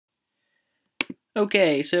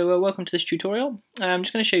Okay, so welcome to this tutorial. I'm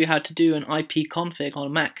just going to show you how to do an IPCONFIG on a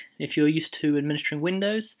Mac. If you're used to administering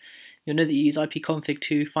Windows, you'll know that you use IPCONFIG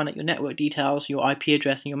to find out your network details, your IP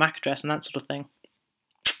address and your MAC address and that sort of thing.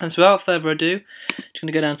 And so without further ado, I'm just going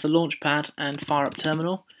to go down to the Launchpad and fire up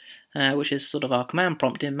Terminal, which is sort of our command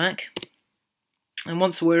prompt in Mac. And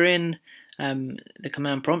once we're in the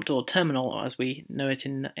command prompt, or terminal as we know it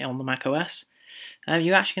on the Mac OS,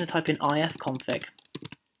 you're actually going to type in ifconfig.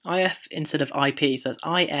 IF instead of IP, so that's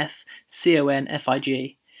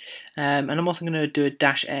IFCONFIG. And I'm also going to do a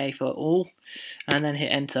 -A for all, and then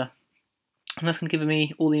hit enter. And that's going to give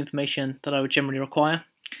me all the information that I would generally require.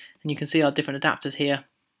 And you can see our different adapters here,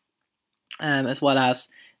 as well as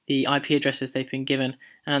the IP addresses they've been given,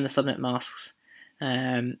 and the subnet masks,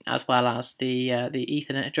 as well as the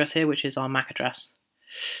Ethernet address here, which is our MAC address.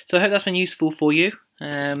 So I hope that's been useful for you.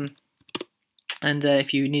 And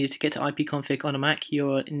if you needed to get to IPCONFIG on a Mac,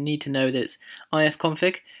 you'll need to know that it's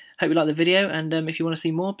ifconfig. Hope you like the video, and if you want to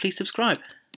see more, please subscribe.